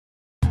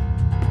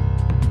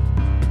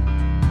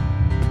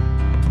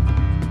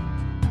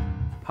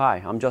Hi,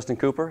 I'm Justin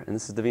Cooper, and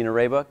this is Davina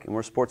Raybuck, and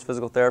we're sports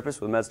physical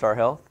therapists with MedStar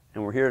Health,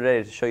 and we're here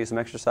today to show you some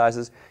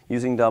exercises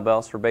using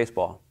dumbbells for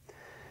baseball.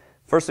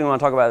 First thing we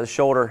want to talk about is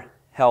shoulder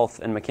health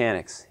and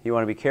mechanics. You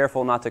want to be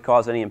careful not to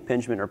cause any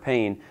impingement or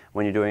pain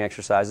when you're doing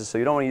exercises, so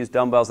you don't want to use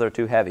dumbbells that are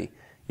too heavy.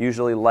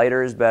 Usually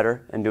lighter is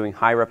better, and doing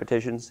high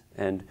repetitions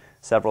and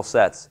several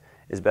sets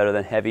is better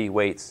than heavy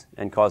weights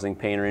and causing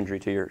pain or injury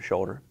to your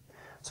shoulder.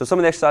 So some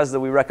of the exercises that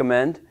we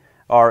recommend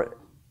are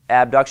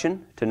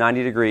abduction to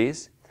 90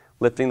 degrees,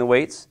 lifting the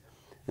weights,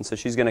 and so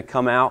she's going to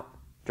come out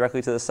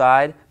directly to the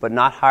side, but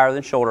not higher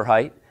than shoulder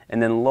height,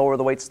 and then lower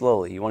the weight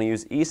slowly. You want to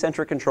use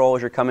eccentric control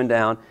as you're coming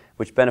down,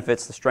 which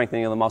benefits the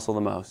strengthening of the muscle the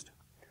most.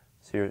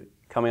 So you're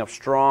coming up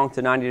strong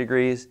to 90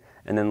 degrees,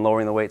 and then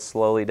lowering the weight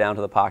slowly down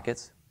to the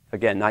pockets.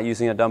 Again, not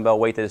using a dumbbell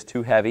weight that is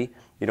too heavy.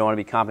 You don't want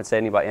to be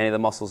compensating by any of the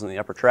muscles in the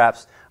upper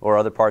traps or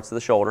other parts of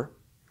the shoulder.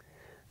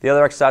 The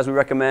other exercise we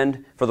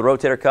recommend for the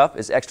rotator cuff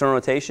is external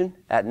rotation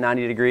at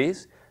 90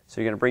 degrees.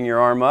 So you're going to bring your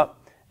arm up,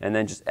 and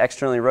then just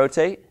externally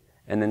rotate,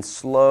 and then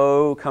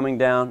slow coming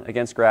down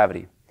against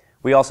gravity.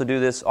 We also do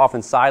this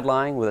often side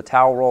lying with a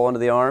towel roll under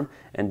the arm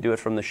and do it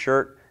from the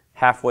shirt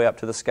halfway up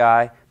to the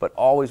sky, but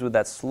always with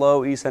that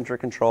slow eccentric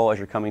control as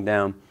you're coming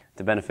down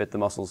to benefit the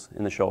muscles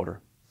in the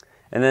shoulder.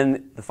 And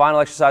then the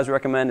final exercise we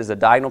recommend is a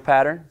diagonal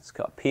pattern. It's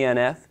called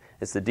PNF.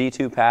 It's the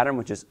D2 pattern,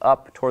 which is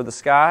up toward the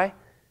sky,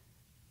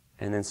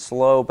 and then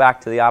slow back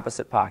to the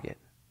opposite pocket.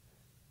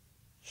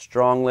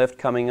 Strong lift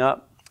coming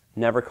up,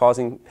 never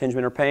causing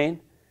impingement or pain,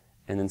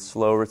 and then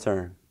slow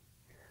return.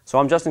 So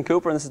I'm Justin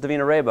Cooper, and this is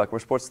Davina Raybuck. We're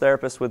sports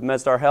therapists with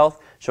MedStar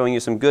Health, showing you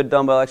some good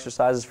dumbbell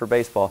exercises for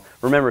baseball.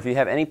 Remember, if you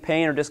have any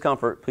pain or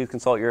discomfort, please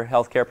consult your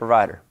healthcare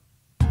provider.